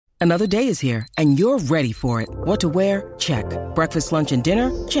Another day is here, and you're ready for it. What to wear? Check. Breakfast, lunch, and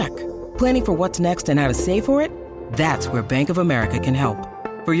dinner? Check. Planning for what's next and how to save for it? That's where Bank of America can help.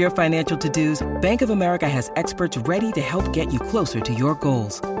 For your financial to-dos, Bank of America has experts ready to help get you closer to your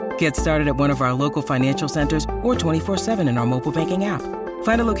goals. Get started at one of our local financial centers or 24/7 in our mobile banking app.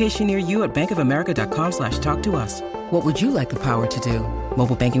 Find a location near you at bankofamerica.com/talktous. What would you like the power to do?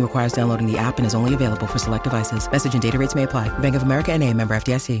 Mobile banking requires downloading the app and is only available for select devices. Message and data rates may apply. Bank of America N.A., member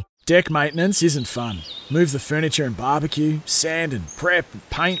FDIC. Deck maintenance isn't fun. Move the furniture and barbecue, sand and prep,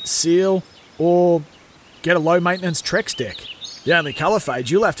 paint, seal, or get a low-maintenance Trex deck. The only colour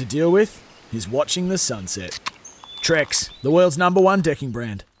fade you'll have to deal with is watching the sunset. Trex, the world's #1 decking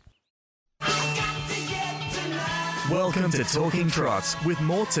brand. Welcome to Talking Trots with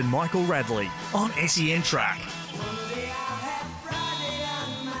Morts and Michael Radley on SEN Track.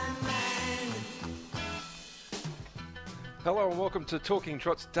 Hello and welcome to Talking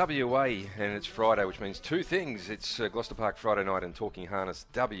Trots WA, and it's Friday, which means two things. It's Gloucester Park Friday night and Talking Harness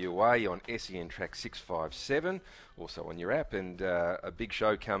WA on SEN Track 657, also on your app, and a big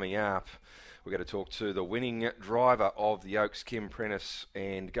show coming up. We're going to talk to the winning driver of the Oaks, Kim Prentice,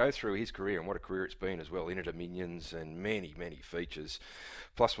 and go through his career, and what a career it's been as well, Inter-Dominions and many, many features.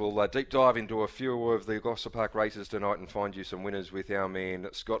 Plus we'll deep dive into a few of the Gloucester Park races tonight and find you some winners with our man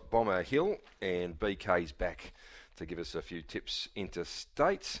Scott Bomber Hill, and BK's back to give us a few tips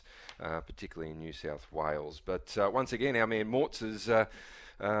interstate, particularly in New South Wales. But once again, our man Morts has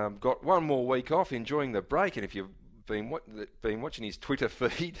got one more week off, enjoying the break. And if you've been watching his Twitter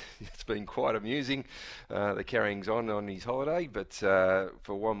feed, it's been quite amusing, the carryings on his holiday. But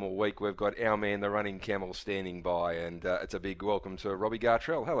for one more week, we've got our man, the running camel, standing by. And it's a big welcome to Robbie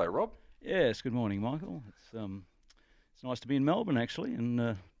Gartrell. Hello, Rob. Yes, good morning, Michael. It's nice to be in Melbourne, actually,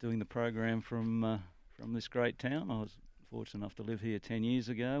 and doing the program from this great town. I was fortunate enough to live here 10 years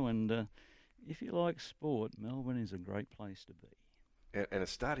ago, and if you like sport, Melbourne is a great place to be. And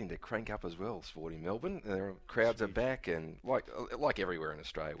it's starting to crank up as well, sport in Melbourne. Crowds are back, and like everywhere in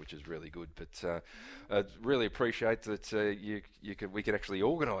Australia, which is really good. But I really appreciate that we could actually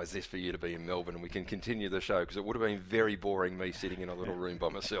organise this for you to be in Melbourne, and we can continue the show, because it would have been very boring me sitting in a little room by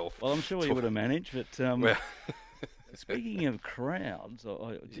myself. Well, I'm sure you would have managed, but speaking of crowds,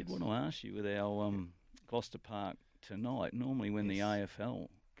 I did want to ask you with our Gloucester Park tonight. Normally when the AFL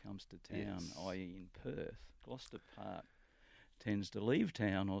comes to town, i.e. in Perth, Gloucester Park tends to leave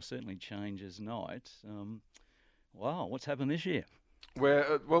town, or certainly changes nights. Wow, what's happened this year?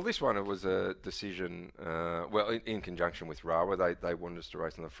 Well, this one, it was a decision, in conjunction with Rawa. They wanted us to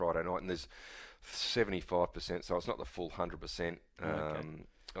race on the Friday night, and there's 75%, so it's not the full 100%.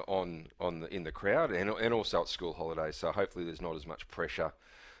 In the crowd, and also it's school holidays, so hopefully there's not as much pressure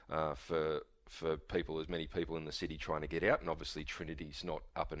for as many people in the city trying to get out. And obviously Trinity's not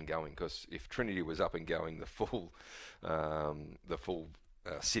up and going, because if Trinity was up and going, the full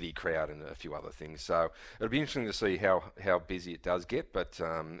city crowd and a few other things. So it'll be interesting to see how busy it does get. But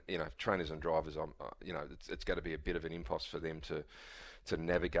trainers and drivers, it's going to be a bit of an impost for them to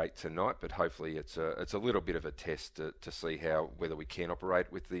navigate tonight. But hopefully it's a little bit of a test to see whether we can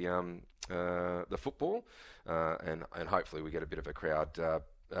operate with the football, and hopefully we get a bit of a crowd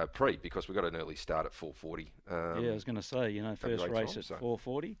because we've got an early start at 4:40. I was going to say, first race at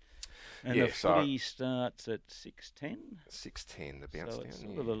 4:40, and the footy starts at 6:10. 6:10, the bounce so down. It's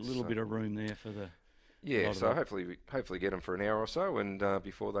sort of a little bit of room there for the. Yeah, so hopefully get them for an hour or so, and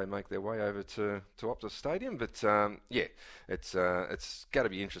before they make their way over to Optus Stadium. But it's going to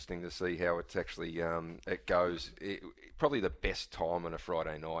be interesting to see how it's actually it goes. Probably the best time on a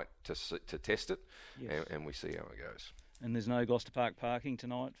Friday night to test it, yes. and we see how it goes. And there's no Gloucester Park parking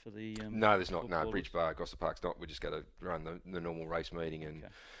tonight for the. No, there's not. No, Bridge Bar, Gloucester Park's not. We're just going to run the normal race meeting and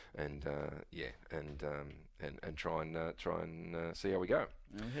try and see how we go.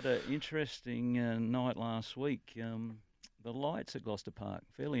 Now, we had an interesting night last week. The lights at Gloucester Park,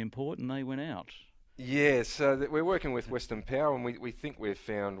 fairly important. They went out. Yeah, so we're working with Western Power, and we think we've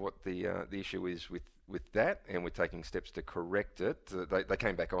found what the issue is with that, and we're taking steps to correct it. They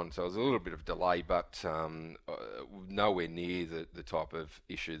came back on, so it was a little bit of delay, but nowhere near the type of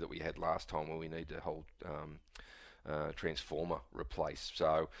issue that we had last time, where we need to hold transformer replaced.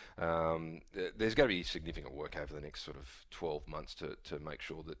 So there's going to be significant work over the next sort of 12 months to make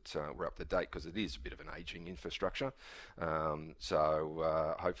sure that we're up to date, because it is a bit of an ageing infrastructure.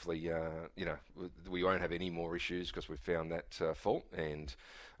 So hopefully, we won't have any more issues, because we've found that fault, and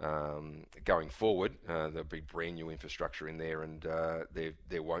going forward, there'll be brand new infrastructure in there, and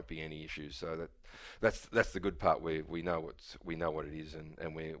there won't be any issues. So that's the good part. We know what it is,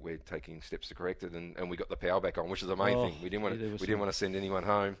 and we're taking steps to correct it, and we got the power back on, which is the main thing. We didn't want to send anyone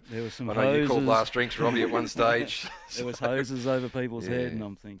home. There was some I know you called last drinks, Robbie, at one stage. There was hoses over people's head, and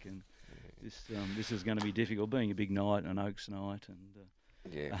I'm thinking, this is going to be difficult. Being a big night, an Oaks night,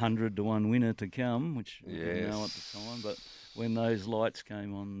 and 100-1 winner to come, which we didn't know at the time. But when those lights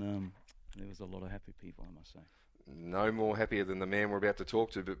came on, there was a lot of happy people, I must say. No more happier than the man we're about to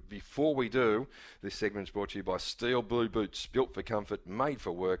talk to. But before we do, this segment's brought to you by Steel Blue Boots, built for comfort, made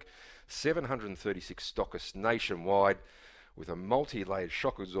for work. 736 stockists nationwide with a multi-layered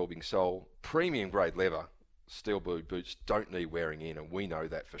shock-absorbing sole, premium-grade leather. Steel Blue Boots don't need wearing in, and we know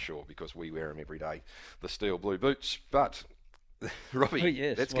that for sure because we wear them every day, the Steel Blue Boots. But,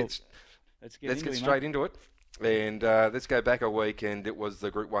 Robbie, let's get straight into it. And let's go back a week, and it was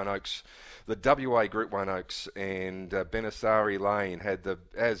the Group 1 Oaks, the WA Group 1 Oaks, and Benasari Lane had,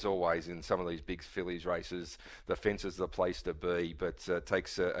 as always in some of these big fillies races, the fence is the place to be, but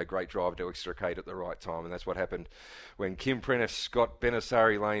takes a great driver to extricate at the right time, and that's what happened when Kim Prentice got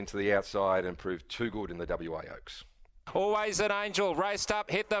Benasari Lane to the outside and proved too good in the WA Oaks. Always an Angel, raced up,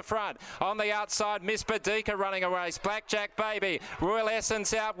 hit the front. On the outside, Miss Badika running a race. Blackjack Baby, Royal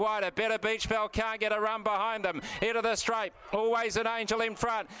Essence out wider. Better Beach Bell can't get a run behind them. Into the straight, Always an Angel in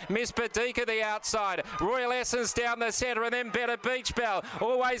front. Miss Badika the outside. Royal Essence down the centre, and then Better Beach Bell.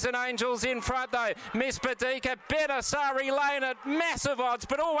 Always an Angel's in front though. Miss Badika, Benasari Lane at massive odds,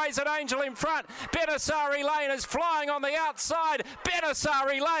 but Always an Angel in front. Benasari Lane is flying on the outside.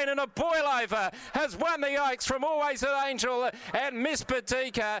 Benasari Lane in a boil-over has won the Oaks from Always an Angel and Miss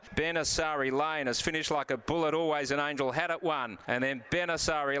Badika. Benasari Lane has finished like a bullet. Always an Angel had it won, and then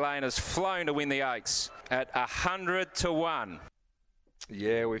Benasari Lane has flown to win the Oaks at 100-1.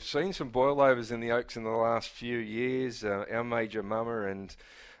 Yeah, we've seen some boilovers in the Oaks in the last few years. Our Major Mama and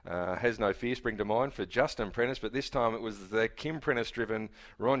Has No Fear spring to mind for Justin Prentice, but this time it was the Kim Prentice-driven,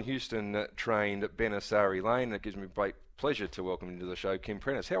 Ron Houston-trained Benasari Lane. It gives me great pleasure to welcome into the show Kim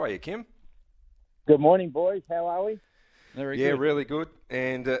Prentice. How are you, Kim? Good morning, boys. How are we? Very good. Really good.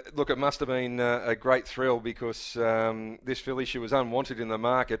 And look, it must have been a great thrill because this filly, she was unwanted in the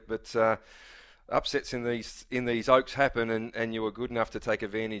market, but upsets in these Oaks happen, and you were good enough to take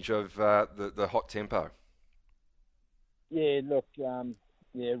advantage of the hot tempo. Yeah, look,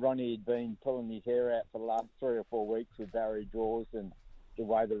 Ronnie had been pulling his hair out for the last 3 or 4 weeks with barrier draws, and the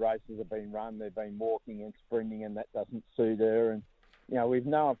way the races have been run, they've been walking and sprinting, and that doesn't suit her. And we've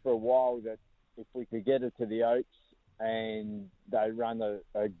known for a while that if we could get her to the Oaks and they run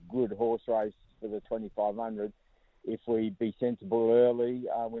a good horse race for the 2500, if we be sensible early,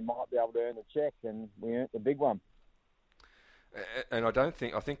 we might be able to earn a check, and we earned the big one. And I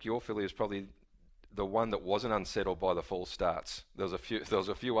think your filly is probably the one that wasn't unsettled by the false starts. There was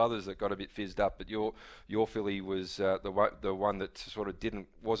a few others that got a bit fizzed up, but your filly was the one that sort of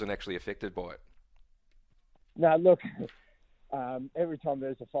wasn't actually affected by it. No, look. Every time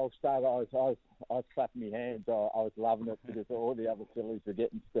there's a false start, I was clapping my hands. I was loving it because all the other fillies were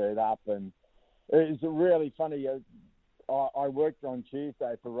getting stirred up, and it was really funny. I worked on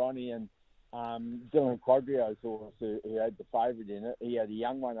Tuesday for Ronnie, and Dylan Quadrio's horse, who had the favourite in it, he had a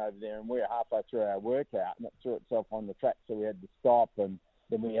young one over there, and we were halfway through our workout, and it threw itself on the track, so we had to stop, and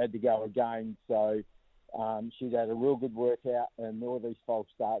then we had to go again. So she'd had a real good workout, and all these false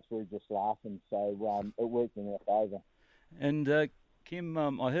starts, we were just laughing. So it worked in our favour. And Kim,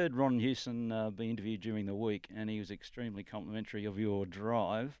 I heard Ron Houston be interviewed during the week, and he was extremely complimentary of your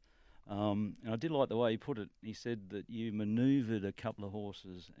drive. And I did like the way he put it. He said that you manoeuvred a couple of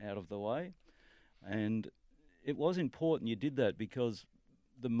horses out of the way, and it was important you did that because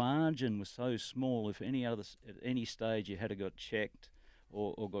the margin was so small. If at any stage you had got checked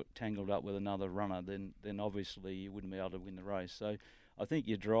or got tangled up with another runner, then obviously you wouldn't be able to win the race. So I think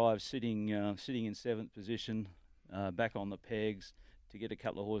your drive, sitting in 7th position, back on the pegs to get a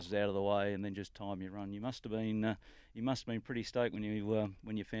couple of horses out of the way and then just time your run. You must have been pretty stoked when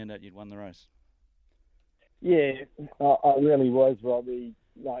you found out you'd won the race. Yeah, I really was, Robbie.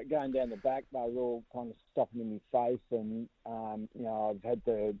 Like going down the back, they were all kind of stopping in my face, and I've had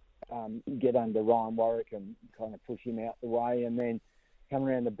to get under Ryan Warwick and kind of push him out the way, and then coming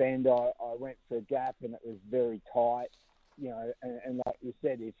around the bend, I went for a gap, and it was very tight. And like you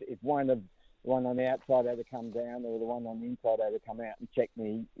said, if one on the outside had to come down, or the one on the inside had to come out and check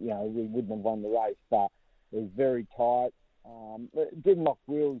me, we wouldn't have won the race. But it was very tight. It didn't knock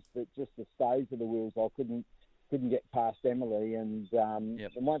wheels, but just the stays of the wheels, I couldn't get past Emily. And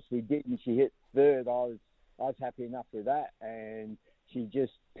and once we did, and she hit third, I was happy enough with that. And she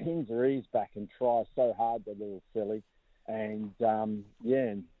just pins her ears back and tries so hard, the little filly. And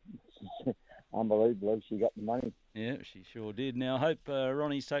unbelievable, she got the money. Yeah, she sure did. Now, I hope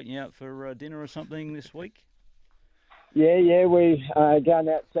Ronnie's taking you out for dinner or something this week. Yeah, we going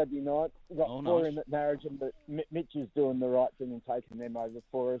out Saturday night. We've got four nice. in at Narrogin, but Mitch is doing the right thing and taking them over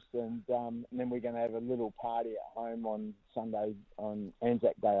for us. And then we're going to have a little party at home on Sunday, on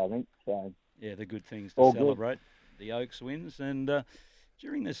Anzac Day, I think. So yeah, the good things to celebrate. The Oaks wins. And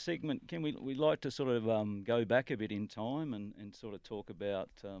during this segment, Kim, we'd like to sort of go back a bit in time and sort of talk about,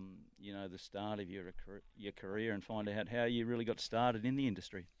 the start of your career and find out how you really got started in the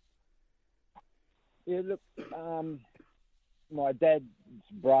industry. Yeah, look, my dad's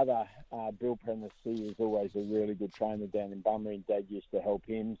brother, Bill Prentice, he was always a really good trainer down in Bunbury, and Dad used to help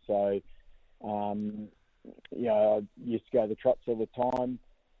him. So, I used to go to the trots all the time.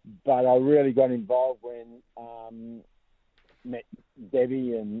 But I really got involved when met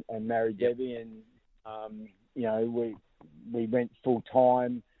Debbie and married Debbie, and we went full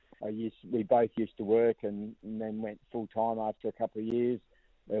time. We both used to work, and then went full time after a couple of years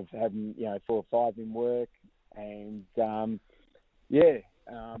of having 4 or 5 in work, and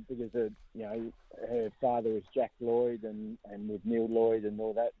because her father was Jack Lloyd, and with Neil Lloyd and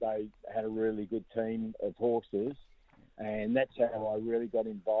all that, they had a really good team of horses, and that's how I really got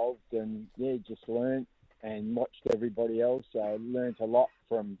involved, and just learnt and watched everybody else. I learnt a lot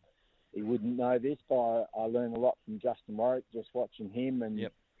from. He wouldn't know this, but I learned a lot from Justin Warwick just watching him, and you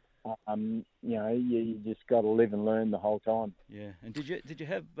just got to live and learn the whole time. Yeah, and did you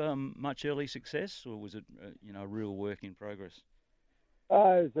have much early success, or was it a real work in progress? It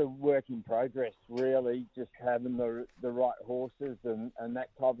was a work in progress, really, just having the right horses and that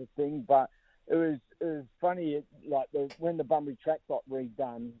type of thing. But it was funny, when the Bunbury track got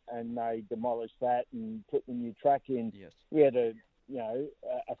redone and they demolished that and put the new track in. Yes. We had a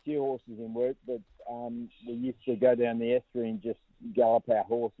few horses in work, but we used to go down the estuary and just go up our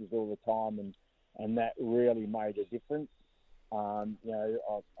horses all the time, and that really made a difference. I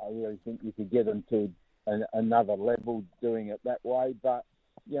really think you could get them to another level doing it that way, but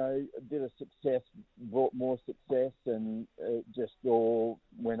a bit of success brought more success, and it just all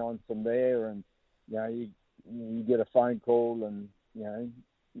went on from there. And you get a phone call, and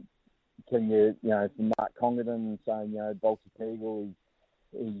can you from Mark Congdon saying Baltic Eagle,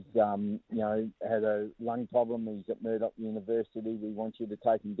 he's had a lung problem, he's at Murdoch University, we want you to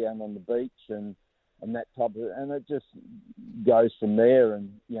take him down on the beach, and that type of, and it just goes from there.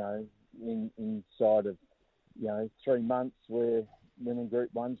 And inside of 3 months we're winning Group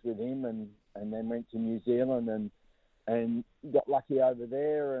 1s with him, and then went to New Zealand and got lucky over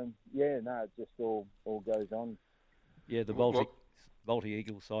there, and it just all goes on. Yeah, the Baltic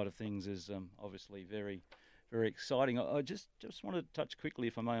Eagle side of things is obviously very, very exciting. I just wanted to touch quickly,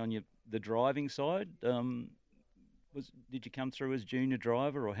 if I may, on the driving side. Did you come through as junior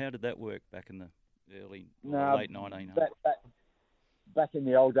driver, or how did that work back in the late 1900s? Back in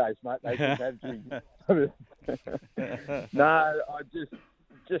the old days, mate, they didn't have junior. No, I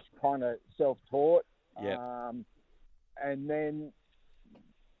just kind of self-taught. Yeah. And then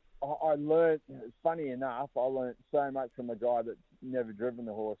I learned, funny enough, I learned so much from a guy that's never driven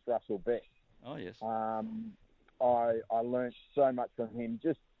a horse, Russell Beck. Oh, yes. I learned so much from him,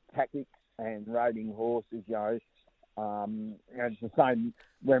 just tactics and riding horses, and it's the same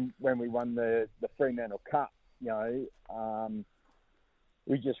when we won the Fremantle Cup,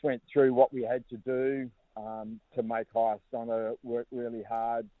 we just went through what we had to do to make Highest Honour work really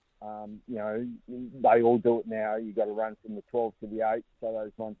hard. They all do it now. You've got to run from the 12 to the 8, so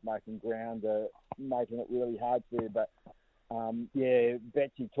those ones making ground are making it really hard for you. But,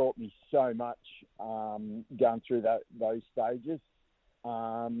 Betsy taught me so much going through those stages. He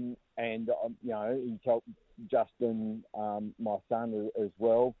helped Justin, my son, as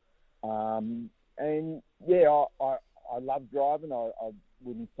well. I love driving. I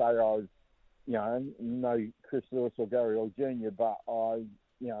wouldn't say I was, no Chris Lewis or Gary Hall Jr., but I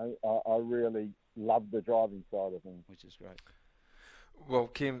really love the driving side of things. Which is great. Well,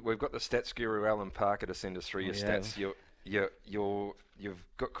 Kim, we've got the stats guru Alan Parker to send us through your stats. You've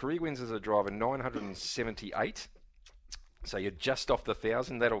got career wins as a driver, 978. So you're just off the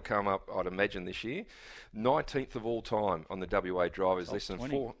 1,000. That'll come up, I'd imagine, this year. 19th of all time on the WA drivers list, and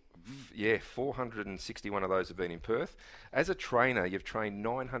 461 of those have been in Perth. As a trainer, you've trained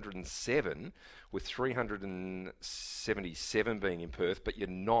 907, with 377 being in Perth, but you're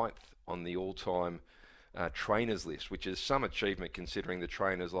 9th on the all-time trainers list, which is some achievement considering the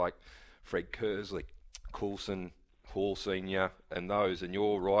trainers like Fred Kersley, Coulson, Hall Senior, and those, and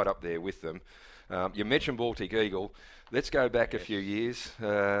you're right up there with them. You mentioned Baltic Eagle. Let's go back a few years,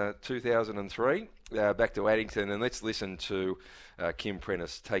 2003, back to Addington, and let's listen to Kim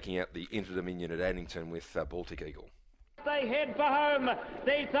Prentice taking out the Inter-Dominion at Addington with Baltic Eagle. They head for home.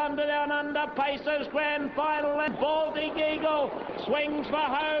 The Thunder Down Under Pacers Grand Final, and Baltic Eagle swings for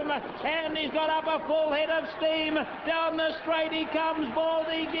home, and he's got up a full head of steam. Down the straight he comes,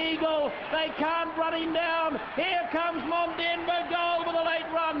 Baltic Eagle. They can't run him down. Here comes Mondenver Gold with a late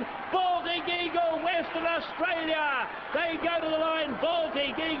run. Baltic Eagle, Western Australia. They go to the line.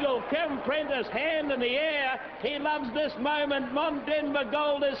 Baltic Eagle, Kim Prentice, hand in the air. He loves this moment. Mondenver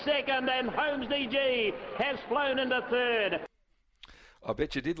Gold is second, and Holmes DG has flown into third. I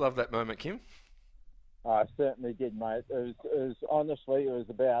bet you did love that moment, Kim. I certainly did, mate. It was honestly, it was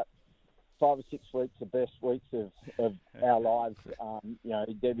about 5 or 6 weeks, the best weeks of our lives.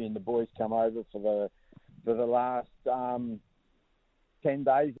 Debbie and the boys come over for the last 10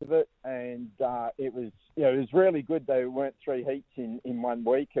 days of it, and it was really good. There weren't 3 heats in 1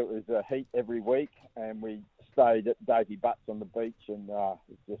 week. It was a heat every week, and we stayed at Davy Butts on the beach, and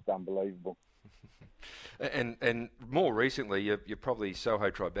it's just unbelievable. And more recently, you're probably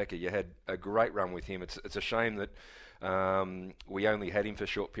Soho Tribeca. You had a great run with him. It's a shame that we only had him for a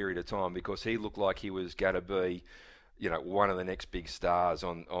short period of time, because he looked like he was going to be, one of the next big stars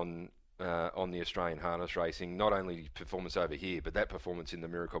on the Australian harness racing. Not only performance over here, but that performance in the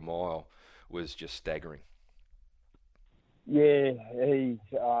Miracle Mile was just staggering. Yeah, he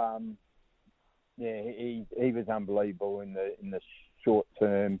was unbelievable in the short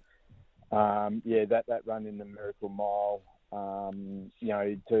term. That run in the Miracle Mile,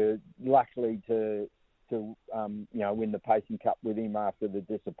 luckily to win the Pacing Cup with him after the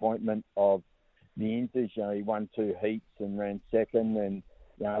disappointment of the Inters. He won 2 heats and ran second, and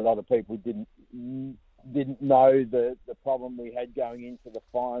a lot of people didn't know the problem we had going into the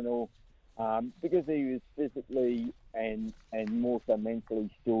final, because he was physically and more so mentally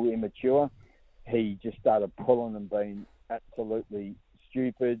still immature. He just started pulling and being absolutely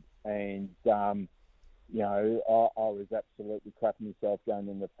stupid. And, I was absolutely crapping myself going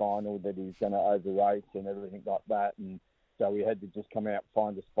in the final that he was going to over-race and everything like that. And so we had to just come out,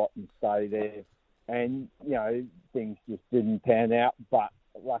 find a spot and stay there. And, things just didn't pan out. But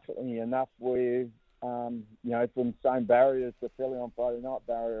luckily enough, we're, from the same barrier as the filly on Friday night,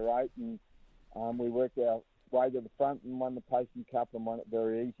 barrier 8. And we worked our way to the front and won the Pacing Cup and won it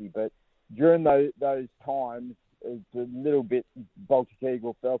very easy. But during those times, it's a little bit Baltic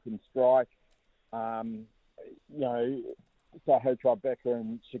Eagle, Falcon Strike, Soho Tribeca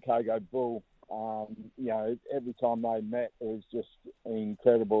and Chicago Bull. Every time they met, it was just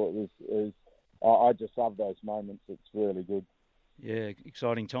incredible. I just love those moments. It's really good. Yeah,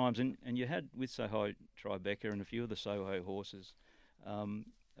 exciting times. And you had with Soho Tribeca and a few of the Soho horses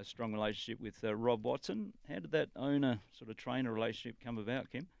a strong relationship with Rob Watson. How did that owner-trainer relationship come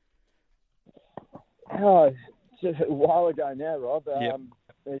about, Kim? Just a while ago now, Rob. Yep.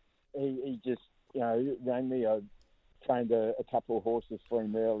 He just, rang me. I trained a couple of horses for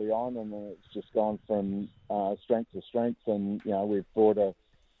him early on, and it's just gone from strength to strength. And, we've brought a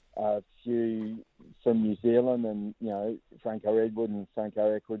few from New Zealand, and, Franco Edward and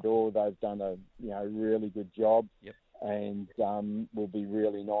Franco Ecuador. They've done a, really good job. Yep. And will be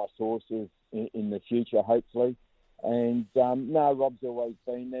really nice horses in the future, hopefully. And, Rob's always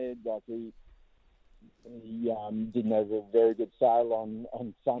been there. Like he didn't have a very good sale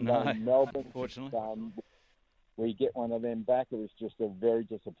on Sunday in Melbourne. Unfortunately. We get one of them back. It was just a very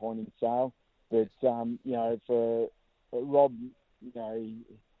disappointing sale. But, for Rob,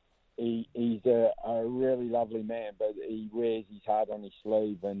 he's a really lovely man, but he wears his heart on his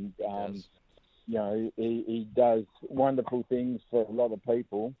sleeve. And, he does wonderful things for a lot of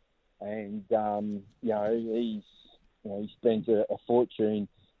people. And, he spends a fortune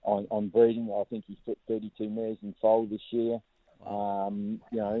on breeding. I think he's put 32 mares in foal this year. Wow.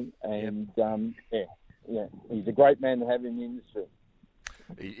 He's a great man to have in the industry.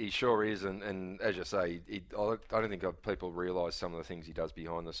 He sure is, and as you say, I don't think people realise some of the things he does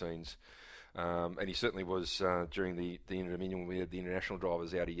behind the scenes. And he certainly was during the Inter-Dominion when we had the international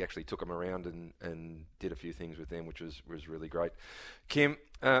drivers out. He actually took them around and did a few things with them, which was really great. Kim,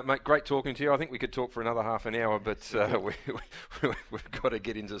 mate, great talking to you. I think we could talk for another half an hour, but we've got to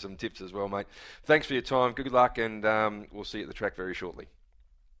get into some tips as well, mate. Thanks for your time. Good luck, and we'll see you at the track very shortly.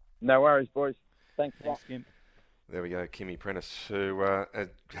 No worries, boys. Thanks, Kim. There we go, Kimmy Prentice, who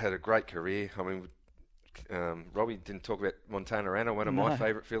had a great career. I mean, Robbie didn't talk about Montana Anna, one of my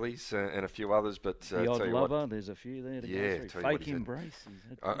favourite fillies, and a few others. But the Odd Lover, there's a few there to go through. Fake Embrace.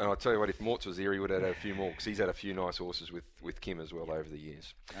 And I'll tell you what, if Mortz was here, he would have had a few more, because he's had a few nice horses with Kim as well over the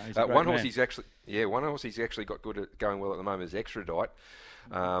years. One horse he's actually got good at going well at the moment is Extradite.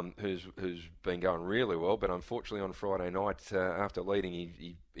 who's been going really well. But unfortunately on Friday night, after leading,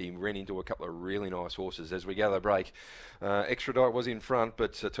 he ran into a couple of really nice horses. As we gather break, Extradite was in front,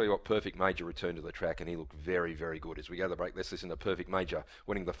 but tell you what, Perfect Major returned to the track and he looked very, very good. As we gather break, let's listen to Perfect Major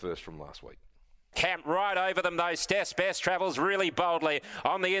winning the first from last week. Camp right over them though. Steph's Best travels really boldly.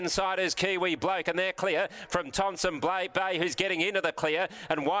 On the inside is Kiwi Bloke, and they're clear from Thompson Bay, who's getting into the clear,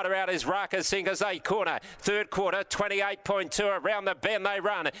 and wider out is Raka Singer's A corner. Third quarter, 28.2 around the bend they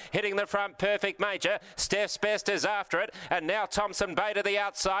run. Hitting the front, Perfect Major. Steph's Best is after it, and now Thompson Bay to the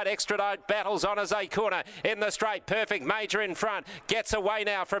outside. Extradite battles on as A corner. In the straight, Perfect Major in front. Gets away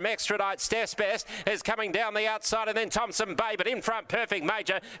now from Extradite. Steph's Best is coming down the outside, and then Thompson Bay, but in front, Perfect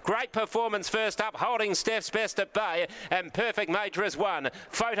Major. Great performance first up, holding Steph's Best at bay, and Perfect Major has won.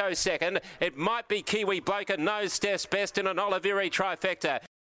 Photo second. It might be Kiwi Bloke and knows Steph's Best in an Oliveri trifecta.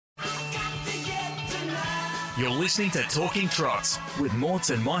 You're listening to Talking Trots with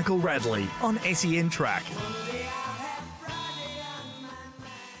Morts and Michael Radley on SEN Track.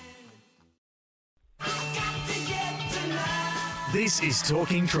 This is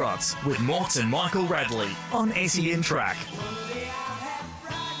Talking Trots with Morts and Michael Radley on SEN Track.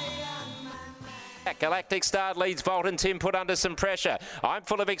 Galactic Star leads Volt and Tim put under some pressure. I'm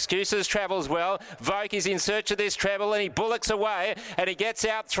Full of Excuses travels well. Vogue is in search of this treble and he bullocks away and he gets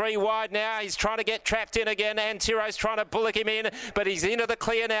out 3 wide now. He's trying to get trapped in again. Antiro's trying to bullock him in, but he's into the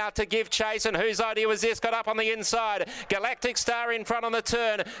clear now to give chase. And whose idea was this? Got up on the inside. Galactic Star in front on the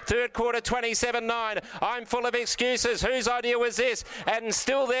turn. Third quarter 27.9. I'm Full of Excuses. Whose idea was this? And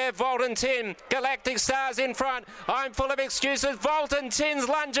still there, Volt and Tin. Galactic Star's in front. I'm Full of Excuses. Volt and Tin's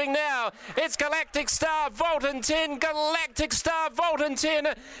lunging now. It's Galactic Star, Volt and Tin, Galactic Star, Volt and Tin.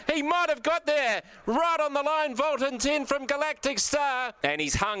 He might have got there. Right on the line, Volt and Tin from Galactic Star. And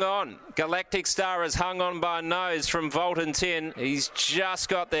he's hung on. Galactic Star has hung on by a nose from Volt and Tin. He's just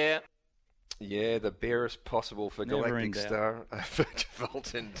got there. Yeah, the barest possible for Galactic Star.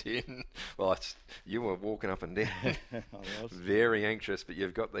 Volt and Tin. Well, you were walking up and down. I was. Very anxious, but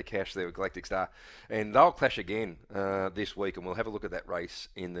you've got the cash there with Galactic Star. And they'll clash again this week, and we'll have a look at that race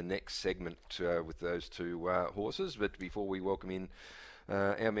in the next segment with those two horses. But before we welcome in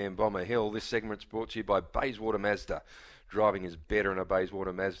our man Bomber Hill, this segment's brought to you by Bayswater Mazda. Driving is better in a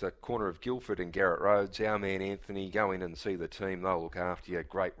Bayswater Mazda. Corner of Guildford and Garrett Roads. Our man Anthony, go in and see the team. They'll look after you.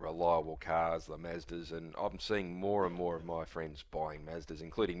 Great, reliable cars, the Mazdas. And I'm seeing more and more of my friends buying Mazdas,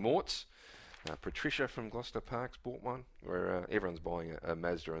 including Morts. Patricia from Gloucester Park's bought one, where everyone's buying a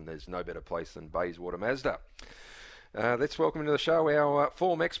Mazda, and there's no better place than Bayswater Mazda. Let's welcome into the show our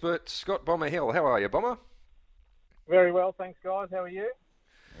form expert, Scott Bomber Hill. How are you, Bomber? Very well, thanks, guys. How are you?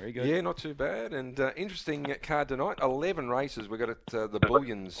 Very good. Yeah, not too bad. And interesting card tonight. 11 races. We've got the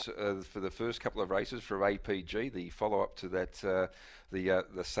bullions for the first couple of races for APG, the follow-up to that,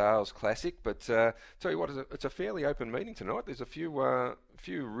 the Sales Classic. But tell you what, it's a fairly open meeting tonight. There's a few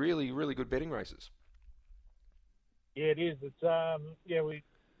really, really good betting races. Yeah, it is. It's we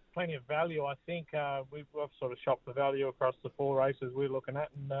plenty of value. I think we've sort of shopped the value across the 4 races we're looking at,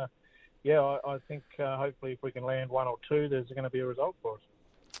 and I think hopefully if we can land 1 or 2, there's going to be a result for us.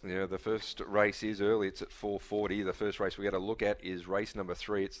 Yeah, the first race is early. It's at 4:40. The first race we got to look at is race number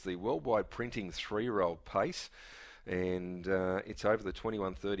 3. It's the Worldwide Printing 3-year-old pace, and it's over the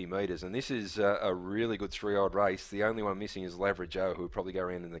 2130 metres. And this is a really good 3-year-old race. The only one missing is Lavrajo, who will probably go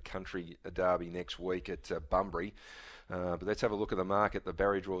around in the country derby next week at Bunbury. But let's have a look at the market. The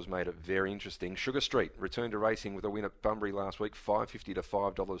Barry draws made it very interesting. Sugar Street returned to racing with a win at Bunbury last week, $5.50 to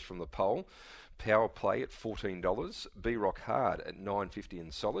 $5 from the pole. Power Play at $14. B-Rock Hard at $9.50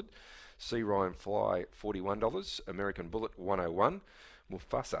 and solid. Sea Ryan Fly $41. American Bullet $101.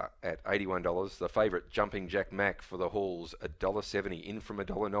 Mufasa at $81. The favourite Jumping Jack Mac for the Halls $1.70, in from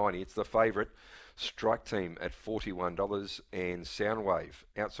 $1.90. It's the favourite. Strike Team at $41 and Soundwave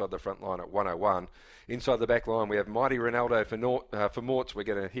outside the front line at $101. Inside the back line we have Mighty Ronaldo for Morts. We're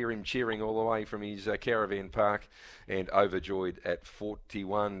going to hear him cheering all the way from his caravan park, and Overjoyed at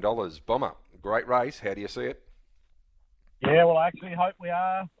 $41. Bomber, great race. How do you see it? Yeah, well, I actually hope we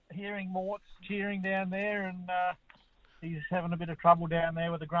are hearing Morts cheering down there, and he's having a bit of trouble down there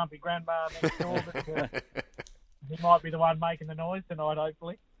with the grumpy grandma next door, but he might be the one making the noise tonight,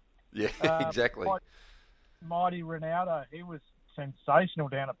 hopefully. Yeah, exactly. Mighty Ronaldo, he was sensational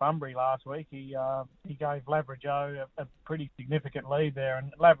down at Bunbury last week. He gave Lavrajo a pretty significant lead there,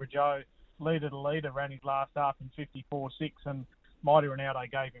 and Lavrajo, leader to leader, ran his last half in 54.6, and Mighty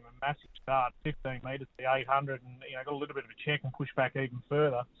Ronaldo gave him a massive start, 15 metres to the 800, and got a little bit of a check and pushed back even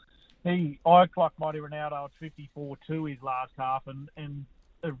further. I clocked Mighty Ronaldo at 54.2 his last half, and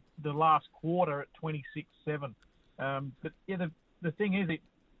the last quarter at 26.7. But yeah, the thing is,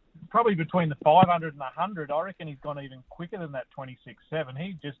 probably between the 500 and the 100, I reckon he's gone even quicker than that 26.7.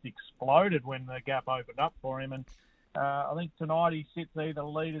 He just exploded when the gap opened up for him. And I think tonight he sits either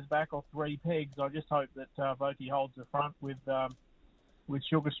leaders back or 3 pegs. I just hope that Vokey holds the front with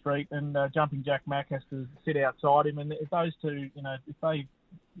Sugar Street, and Jumping Jack Mac has to sit outside him. And if those two, if they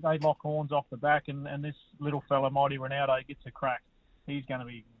lock horns off the back and this little fella, Mighty Ronaldo, gets a crack, he's going to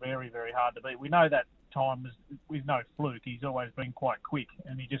be very, very hard to beat. We know that time was no fluke. He's always been quite quick,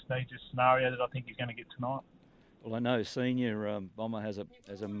 and he just needs a scenario that I think he's going to get tonight. Well, I know Senior Bomber has a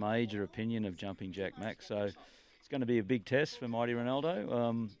major opinion of Jumping Jack Mac, so it's going to be a big test for Mighty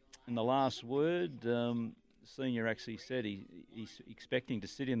Ronaldo. In the last word, Senior actually said he's expecting to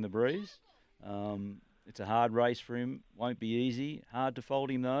sit in the breeze. It's a hard race for him, won't be easy, hard to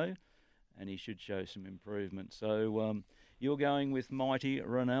fold him though, and he should show some improvement. So you're going with Mighty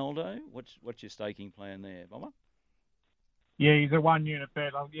Ronaldo. What's your staking plan there, Bomber? Yeah, he's a 1-unit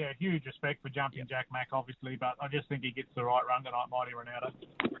bet. Yeah, huge respect for Jumping Jack Mac, obviously, but I just think he gets the right run tonight, Mighty Ronaldo.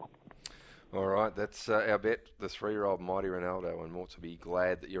 All right, that's our bet, the 3-year-old Mighty Ronaldo, and more to be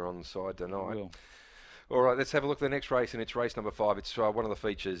glad that you're on the side tonight. All right, let's have a look at the next race, and it's race number 5. It's one of the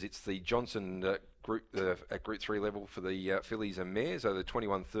features. It's the Johnson Group at Group 3 level for the fillies and mares over the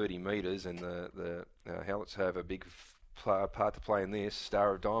 2130 metres, and the Howlets have a big part to play in this.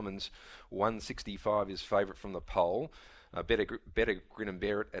 Star of Diamonds, 165 is favourite from the pole. Better Grin and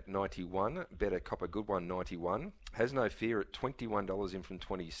Bear It at 91. Better Copper Good One, 91. Has No Fear at $21 in from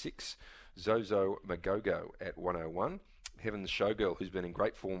 26. Zozo Magogo at 101. Heaven's Showgirl, who's been in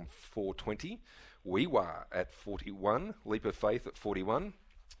great form, 420. Weewa at 41. Leap of Faith at 41.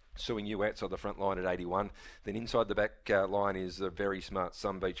 Suing You outside the front line at 81. Then inside the back line is a very smart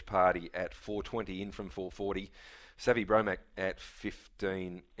Sun Beach Party at 420 in from 440. Savvy Bromac at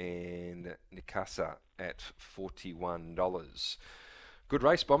 15 and Nikasa at $41. Good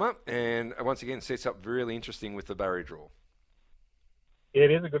race, Bomber, and once again sets up really interesting with the barrier draw. Yeah,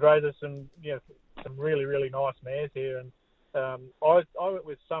 it is a good race. There's some really, really nice mares here, and I went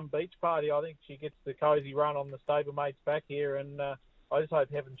with Some Beach Party. I think she gets the cosy run on the stablemate's back here, and I just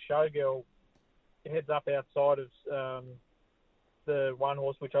hope Heaven's Showgirl heads up outside of the one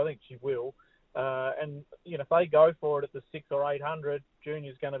horse, which I think she will. And if they go for it at the 600 or 800,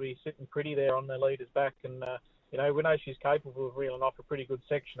 Junior's going to be sitting pretty there on the leader's back, and we know she's capable of reeling off a pretty good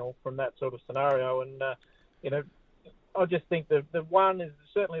sectional from that sort of scenario. And I just think the one is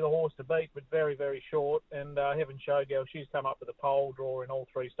certainly the horse to beat, but very, very short. And Heaven Showgirl, she's come up with a pole draw in all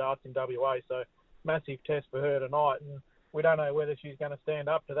 3 starts in WA, so massive test for her tonight. And we don't know whether she's going to stand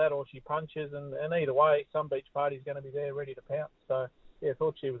up to that or she punches. And either way, Some Beach Party's going to be there ready to pounce. So, yeah, I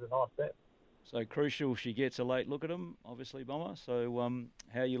thought she was a nice bet. So crucial she gets a late look at them, obviously, Bomber. So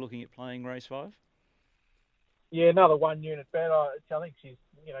how are you looking at playing race 5? Yeah, another 1-unit bet. I think she's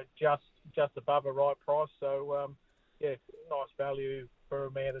just above a right price. So nice value for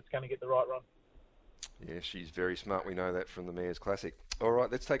a mare that's going to get the right run. Yeah, she's very smart. We know that from the Mayor's Classic. All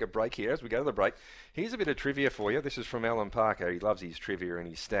right, let's take a break here. As we go to the break, here's a bit of trivia for you. This is from Alan Parker. He loves his trivia and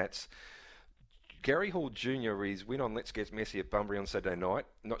his stats. Gary Hall Jr., his win on Let's Get Messy at Bunbury on Saturday night,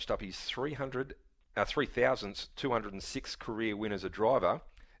 notched up his 3,206 career win as a driver,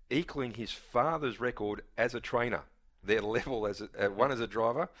 equaling his father's record as a trainer. Their level as one as a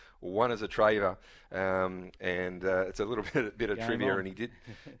driver, one as a trader, and it's a little bit of trivia. On. And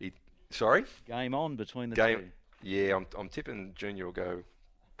sorry, game on between the two. Yeah, I'm tipping Junior will go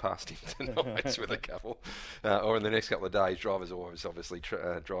past him tonight with a couple, or in the next couple of days. Drivers always obviously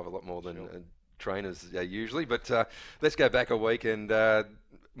drive a lot more than trainers usually. But let's go back a week, and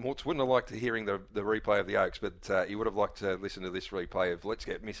Mortz wouldn't have liked hearing the replay of the Oaks, but he would have liked to listen to this replay of Let's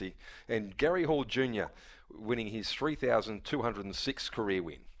Get Messy and Gary Hall Jr. winning his 3,206 career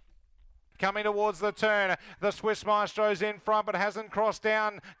win. Coming towards the turn, the Swiss Maestro's in front but hasn't crossed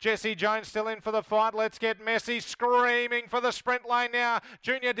down. Jesse Jones still in for the fight. Let's Get Messy screaming for the sprint lane now.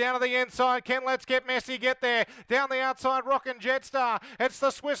 Junior down to the inside. Can Let's Get Messy get there? Down the outside, Rockin' Jetstar. It's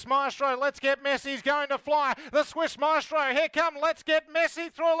the Swiss Maestro. Let's Get Messy's going to fly. The Swiss Maestro. Here come Let's Get Messy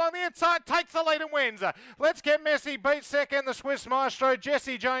through along the inside. Takes the lead and wins. Let's Get Messy beats second. The Swiss Maestro.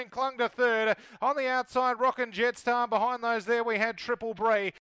 Jesse Jones clung to third. On the outside, Rockin' Jetstar. Behind those there we had Triple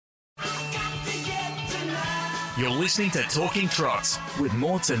Bree. You're listening to Talking Trots with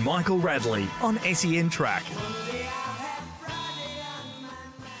Mortz and Michael Radley on SEN Track.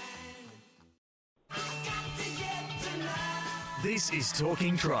 This is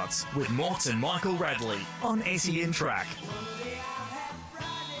Talking Trots with Mortz and Michael Radley on SEN Track.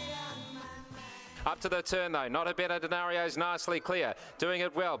 Up to the turn though, Not a Better Denario's nicely clear. Doing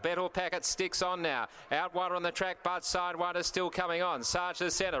it well. Better Packet sticks on now. Out wider on the track, but Sidewinder still coming on. Sarge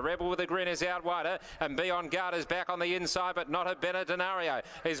the centre. Rebel with a grin is out wider. And Beyond Guard is back on the inside, but Not a Better Denario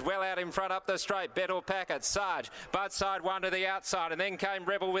is well out in front up the straight. Better Packet, Sarge, but Sidewinder the outside. And then came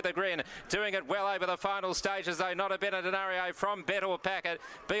Rebel with a grin. Doing it well over the final stages though. Not a Better Denario from Better Packet.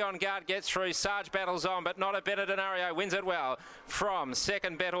 Beyond Guard gets through. Sarge battles on, but Not a Better Denario wins it well from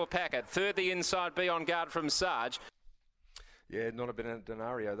second Better Packet. Third the inside Beyond Guard from Sarge. Yeah, Not a Better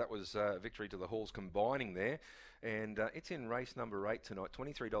Denario. That was victory to the Halls combining there. And it's in race number 8 tonight,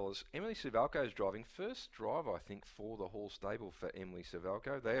 $23. Emily Suvalco's driving. First drive, I think, for the Hall stable for Emily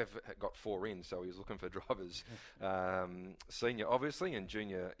Suvalco. They have got 4 in, so he's looking for drivers. Senior, obviously, and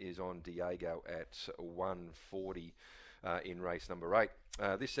Junior is on Diego at 140 in race number 8.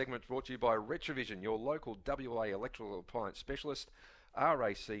 This segment is brought to you by Retrovision, your local WA electrical appliance specialist.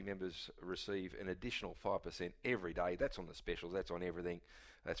 RAC members receive an additional 5% every day. That's on the specials. That's on everything.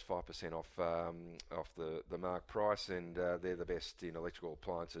 That's 5% off the mark price, and they're the best in electrical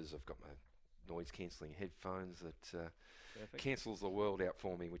appliances. I've got my noise cancelling headphones that cancels the world out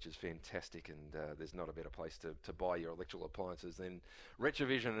for me, which is fantastic. And there's not a better place to buy your electrical appliances than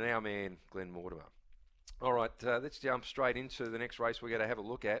Retrovision and our man Glenn Mortimer. All right, let's jump straight into the next race we're going to have a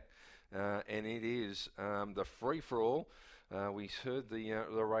look at, and it is the free-for-all. We heard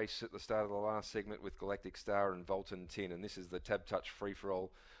the race at the start of the last segment with Galactic Star and Volton 10, and this is the Tab Touch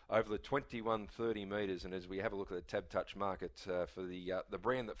free-for-all over the 2130 metres. And as we have a look at the Tab Touch market for the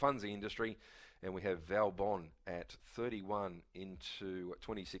brand that funds the industry, and we have Val Bon at $31 into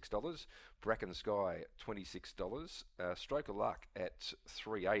 $26, Bracken Sky $26, Stroke of Luck at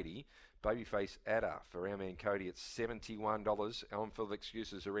 $3.80. Babyface Adder for our man Cody at $71. Elmfield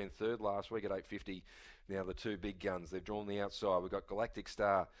Excuses are in third last week at $8.50. Now the two big guns, they've drawn the outside. We've got Galactic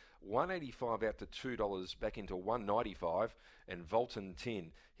Star $1.85 out to $2 back into $1.95, and Volton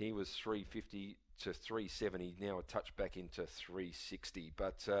 10, he was $3.50 to $3.70, now a touch back into $3.60.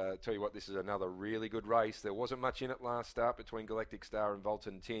 But tell you what, this is another really good race. There wasn't much in it last start between Galactic Star and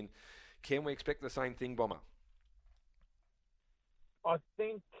Volton 10. Can we expect the same thing, Bomber? I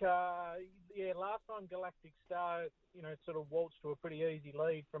think, last time Galactic Star, sort of waltzed to a pretty easy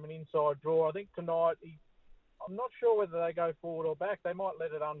lead from an inside draw. I think tonight, I'm not sure whether they go forward or back. They might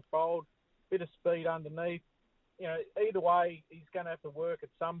let it unfold, bit of speed underneath. Either way, he's going to have to work at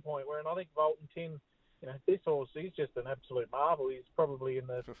some point. Where, and I think Volton 10, this horse, he's just an absolute marvel. He's probably in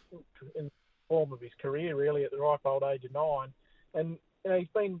the form of his career, really, at the ripe old age of 9. And he's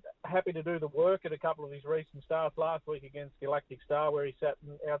been happy to do the work at a couple of his recent starts. Last week against Galactic Star, where he sat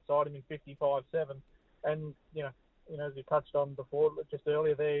outside him in 55.7, and as we touched on before, just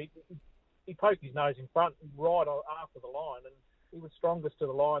earlier there, he poked his nose in front right after the line, and he was strongest to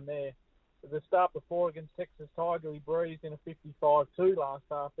the line there. The start before against Texas Tiger, he breezed in a 55.2 last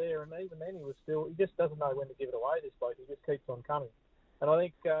half there, and even then he just doesn't know when to give it away. This bloke, he just keeps on coming, and I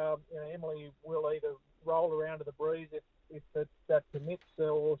think Emily will either roll around to the breeze if that permits,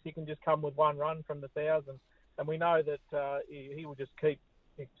 or she can just come with one run from the 1,000. And we know that he will just keep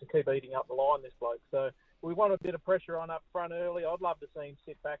eating up the line, this bloke. So we want a bit of pressure on up front early. I'd love to see him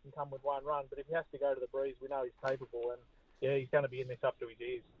sit back and come with one run, but if he has to go to the breeze, we know he's capable, and he's going to be in this up to his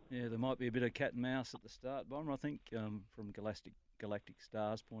ears. Yeah, there might be a bit of cat and mouse at the start, Bomber. I think from Galactic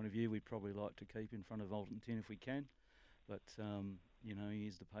Star's point of view, we'd probably like to keep in front of Volton 10 if we can. But, he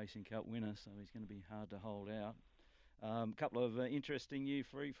is the Pacing Cup winner, so he's going to be hard to hold out. A couple of interesting new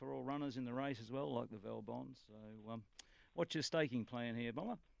free-for-all runners in the race as well, like the Val Bonds. So what's your staking plan here,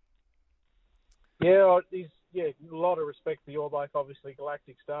 Bomber? A lot of respect for your bloke, obviously,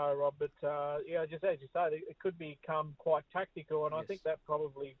 Galactic Star, Rob. But, just as you say, it could become quite tactical, and yes. I think that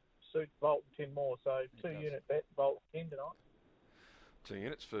probably suits Volton 10 more. So 2-unit bet, Volton 10 tonight. 2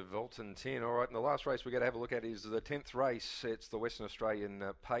 units for Volton 10. All right, and the last race we're going to have a look at is the 10th race. It's the Western Australian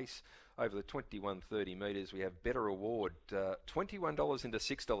Pace over the 2130 metres. We have Better Reward, $21 into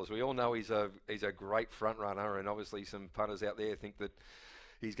 $6. We all know he's a great front runner, and obviously some punters out there think that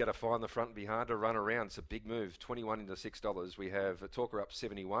he's going to find the front and be hard to run around. It's a big move, 21 into $6. We have a Talker up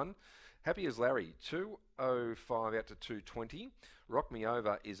 71. Happy as Larry, 205 out to 220. Rock Me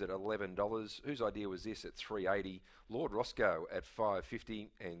Over is at $11. Whose idea was this at $3.80? Lord Roscoe at $5.50,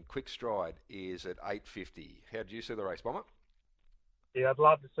 and Quick Stride is at $8.50. How do you see the race, Bomber? Yeah, I'd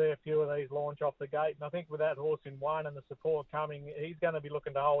love to see a few of these launch off the gate, and I think with that horse in one and the support coming, he's going to be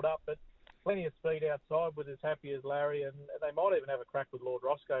looking to hold up, but plenty of speed outside with as Happy as Larry, and they might even have a crack with Lord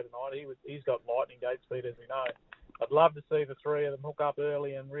Roscoe tonight. He's got lightning gate speed, as we know. I'd love to see the three of them hook up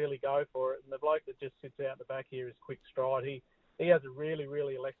early and really go for it. And the bloke that just sits out the back here is Quick Stride. he has a really,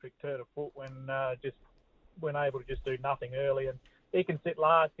 really electric turn of foot when able to just do nothing early, and he can sit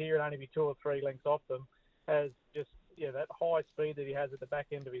last here and only be 2 or 3 lengths off them. Has just that high speed that he has at the back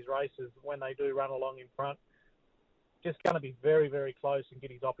end of his races when they do run along in front. Just going to be very, very close and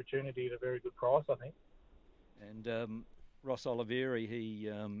get his opportunity at a very good price, I think. And Ross Oliveri, he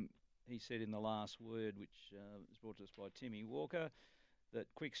said in the last word, which was brought to us by Timmy Walker, that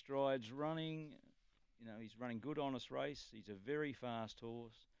Quick Stride's running. He's running good, honest race. He's a very fast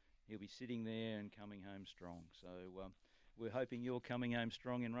horse. He'll be sitting there and coming home strong. So we're hoping you're coming home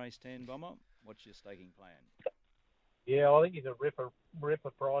strong in race 10, Bomber. What's your staking plan? Yeah, I think he's a ripper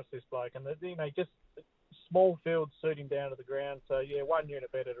price, this bloke. And, just small fields suit him down to the ground. So, 1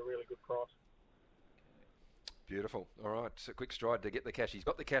 unit bet at a really good price. Beautiful. All right, so Quick Stride to get the cash. He's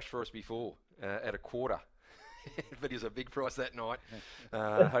got the cash for us before at a quarter. But he was a big price that night.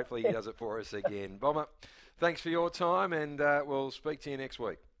 Hopefully he does it for us again. Bomber, thanks for your time, and we'll speak to you next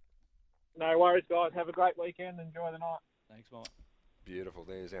week. No worries, guys. Have a great weekend. Enjoy the night. Thanks, Bomber. Beautiful.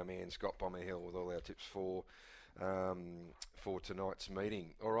 There's our man Scott Bomber Hill with all our tips for tonight's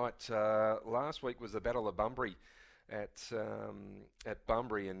meeting. All right, last week was the Battle of Bunbury at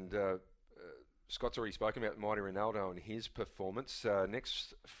Bunbury, and Scott's already spoken about Mighty Ronaldo and his performance.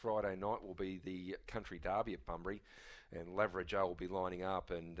 Next Friday night will be the Country Derby at Bunbury, and Laverageau will be lining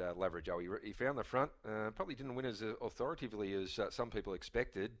up. And Laverageau, he found the front. Probably didn't win as authoritatively as some people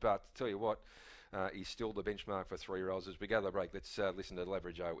expected, but tell you what, he's still the benchmark for 3-year-olds. As we go to the break, let's listen to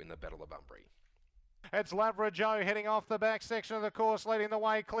Laverageau in the Battle of Bunbury. It's Laverageau heading off the back section of the course, leading the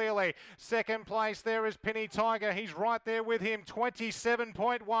way clearly. Second place there is Penny Tiger. He's right there with him,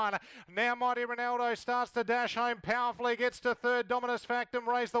 27.1. Now Mighty Ronaldo starts to dash home powerfully, gets to third. Dominus Factum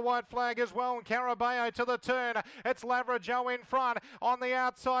raised the white flag as well, and Carabeo to the turn. It's Laverageau in front. On the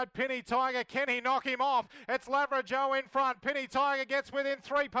outside, Penny Tiger. Can he knock him off? It's Laverageau in front. Penny Tiger gets within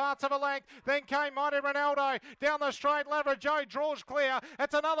 3 parts of a length. Then came Mighty Ronaldo. Down the straight, Laverageau draws clear.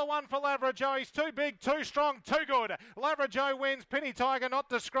 It's another one for Laverageau. He's too big, too strong, too good. Laverageau wins. Penny Tiger not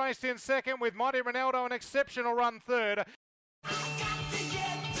disgraced in second, with Mighty Ronaldo an exceptional run third.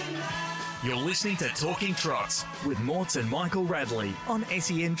 You're listening to Talking Trots with Morts and Michael Radley on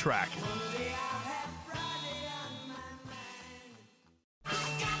SEN Track.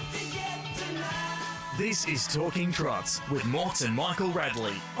 This is Talking Trots with Morts and Michael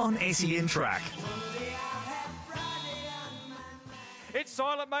Radley on SEN Track. It's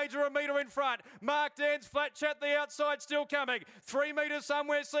Silent Major a metre in front. Mark Dan's flat chat the outside still coming. 3 metres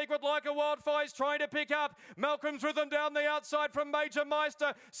somewhere, Secret Like a Wildfire is trying to pick up. Malcolm's Rhythm down the outside from Major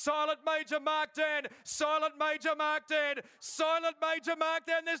Meister. Silent Major Mark Dan. Silent Major Mark Dan. Silent Major Mark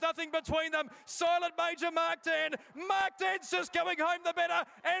Dan. There's nothing between them. Silent Major Mark Dan. Mark Dan's just going home the better.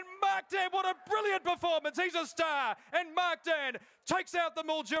 And Mark Dan, what a brilliant performance. He's a star. And Mark Dan takes out the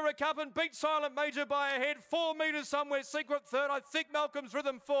Mildura Cup and beats Silent Major by a head. 4 metres somewhere, Secret third. I think Malcolm's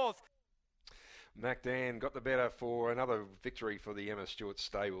Rhythm fourth. Mac Dan got the better for another victory for the Emma Stewart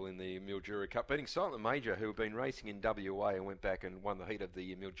stable in the Mildura Cup, beating Silent Major, who had been racing in WA and went back and won the heat of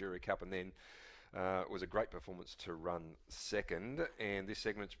the Mildura Cup, and then it was a great performance to run second. And this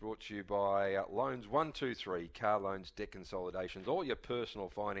segment's brought to you by Loans 123, car loans, debt consolidations, all your personal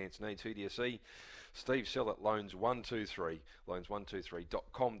finance needs. Who do you see? Steve Sell at Loans 123,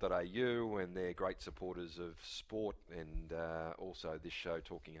 loans123.com.au, and they're great supporters of sport and also this show,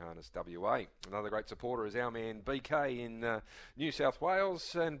 Talking Harness WA. Another great supporter is our man BK in New South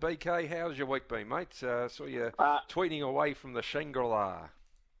Wales. And BK, how's your week been, mate? Saw you tweeting away from the Shangri-La.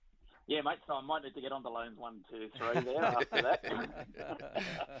 Yeah, mate, so I might need to get on to Loans 1, 2, 3 there after that.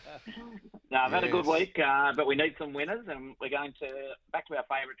 No, I've had a good week, but we need some winners, and we're going back to our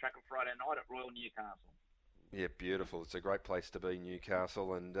favourite track of Friday night at Royal Newcastle. Yeah, beautiful. It's a great place to be,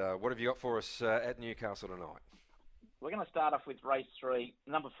 Newcastle. And what have you got for us at Newcastle tonight? We're going to start off with race 3,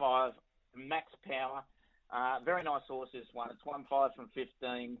 number 5, Max Power. Very nice horse, this one. It's 1-5 from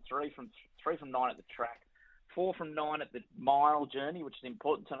 15, 3 from 9 at the track. 4 from 9 at the mile journey, which is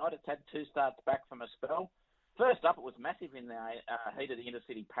important tonight. It's had 2 starts back from a spell. First up, it was massive in the heat of the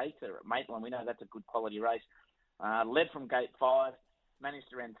Intercity Pacer at Maitland. We know that's a good quality race. Led from gate 5, managed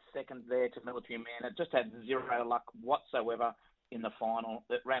to run second there to Military Man. It just had 0 luck whatsoever in the final.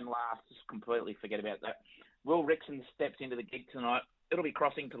 It ran last. Just completely forget about that. Will Rixon steps into the gig tonight. It'll be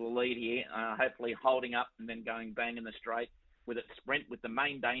crossing to the lead here, hopefully holding up and then going bang in the straight with its sprint, with the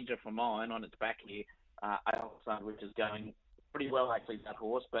main danger for mine on its back here. Alexander, which is going pretty well, actually, that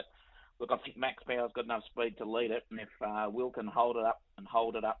horse. But, look, I think Max Power's got enough speed to lead it. And if Will can hold it up and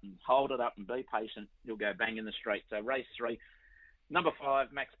hold it up and hold it up and be patient, he'll go bang in the straight. So, race 3, number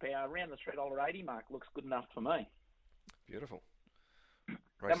 5, Max Power, around the $3.80 mark. Looks good enough for me. Beautiful.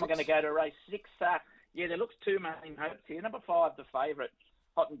 Then we're going to go to race 6. There looks two main hopes here. Number 5, the favourite,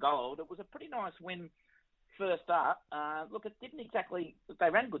 Hot and Gold. It was a pretty nice win first up. Look, it didn't exactly... They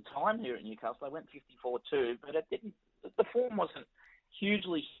ran good time here at Newcastle. They went 54-2, but it didn't... The form wasn't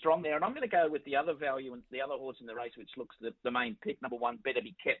hugely strong there. And I'm going to go with the other value and the other horse in the race, which looks the main pick, number 1, Better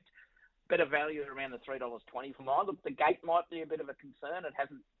Be Kept. Better value at around the $3.20 for mine. Look, the gate might be a bit of a concern. It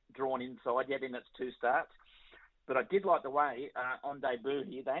hasn't drawn inside yet in its 2 starts. But I did like the way on debut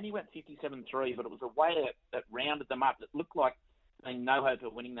here. They only went 57.3, but it was a way that rounded them up. It looked like they had no hope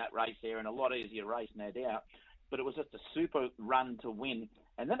of winning that race there, and a lot easier race, no doubt. But it was just a super run to win.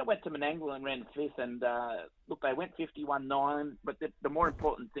 And then it went to Menangle and ran 5th. And look, they went 51.9. But the more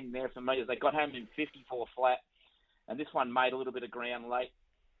important thing there for me is they got home in 54 flat. And this one made a little bit of ground late.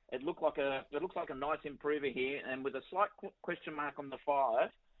 It looks like a nice improver here, and with a slight question mark on the 5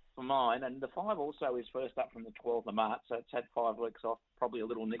 for mine, and the 5 also is first up from the 12th of March, so it's had 5 weeks off, probably a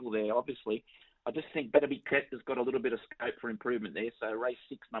little niggle there, obviously. I just think Better Be Kept has got a little bit of scope for improvement there, so race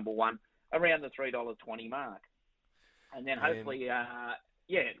 6, number 1, around the $3.20 mark. And then hopefully,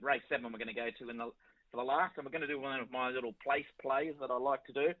 race 7 we're going to go to for the last, and we're going to do one of my little place plays that I like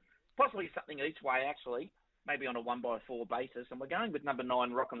to do, possibly something each way, actually. Maybe on a 1x4 basis. And we're going with number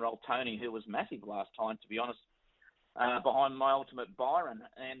 9, Rock and Roll Tony, who was massive last time, to be honest, behind My Ultimate Byron.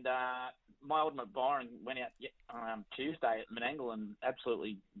 And My Ultimate Byron went out Tuesday at Menangle and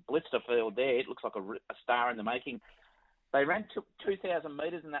absolutely blitzed a field there. It looks like a star in the making. They ran 2,000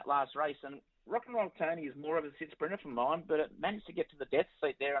 metres in that last race, and Rock and Roll Tony is more of a sit sprinter for mine, but it managed to get to the death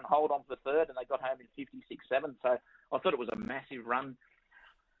seat there and hold on for third, and they got home in 56.7. So I thought it was a massive run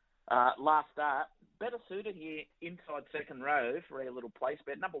last start. Better suited here inside second row for a little place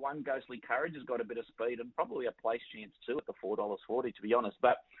bet. Number 1, Ghostly Courage, has got a bit of speed and probably a place chance too at the $4.40, to be honest.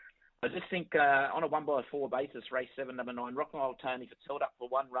 But I just think on a 1x4 basis, race 7, number 9, Rock and Roll Tony, if it's held up for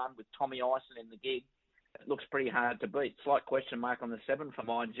one run with Tommy Ison in the gig, it looks pretty hard to beat. Slight question mark on the 7 for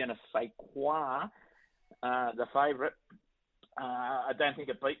mine, Je ne sais quoi, the favourite. I don't think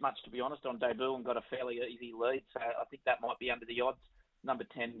it beat much, to be honest, on debut and got a fairly easy lead, so I think that might be under the odds. Number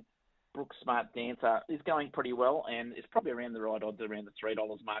 10, Brooks Smart Dancer, is going pretty well, and it's probably around the right odds, around the $3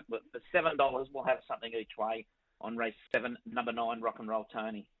 mark. But for $7, we'll have something each way on race 7, number 9, Rock and Roll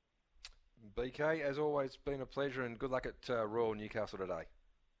Tony. BK, as always, been a pleasure, and good luck at Royal Newcastle today.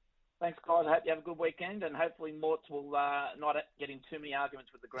 Thanks, guys. I hope you have a good weekend, and hopefully Morts will not get in too many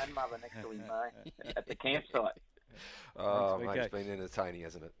arguments with the grandmother next to him at the campsite. Oh, mate, it's been entertaining,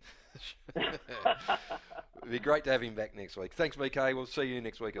 hasn't it? It'd be great to have him back next week. Thanks, BK. We'll see you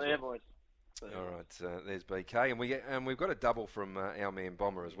next week as well. Boys. All right, there's BK, and we've got a double from our man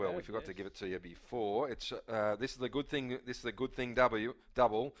Bomber as well. We forgot to give it to you before. It's this is the good thing. This is the good thing.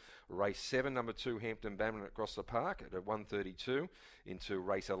 Double race 7, number 2, Hampton Bannerman across the park at 132 into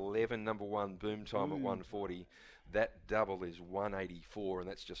race 11, number 1, Boom Time at 140. That double is 184, and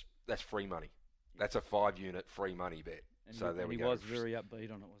that's free money. That's a 5-unit free money bet. And so there we go. He was very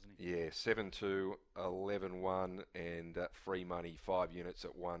upbeat on it, wasn't he? Yeah, 7-2, 11-1, and free money, 5 units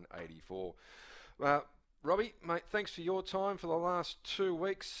at 184. Robbie, mate, thanks for your time for the last 2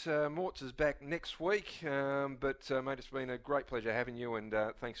 weeks. Morts is back next week, but mate, it's been a great pleasure having you, and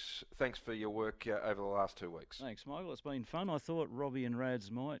thanks for your work over the last 2 weeks. Thanks, Michael. It's been fun. I thought Robbie and Rads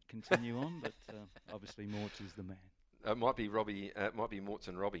might continue on, but obviously Morts is the man. It might be Robbie. It might be Morts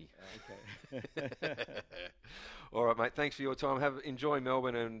and Robbie. Okay. All right, mate. Thanks for your time. Enjoy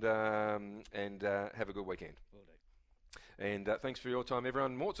Melbourne and have a good weekend. Will do. And thanks for your time,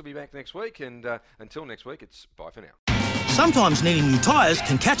 everyone. Morts will be back next week, and until next week, it's bye for now. Sometimes needing new tyres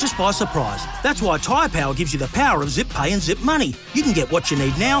can catch us by surprise. That's why Tyre Power gives you the power of Zip Pay and Zip Money. You can get what you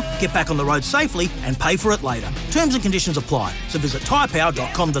need now, get back on the road safely, and pay for it later. Terms and conditions apply. So visit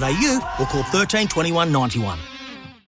tyrepower.com.au or call 13 21 91.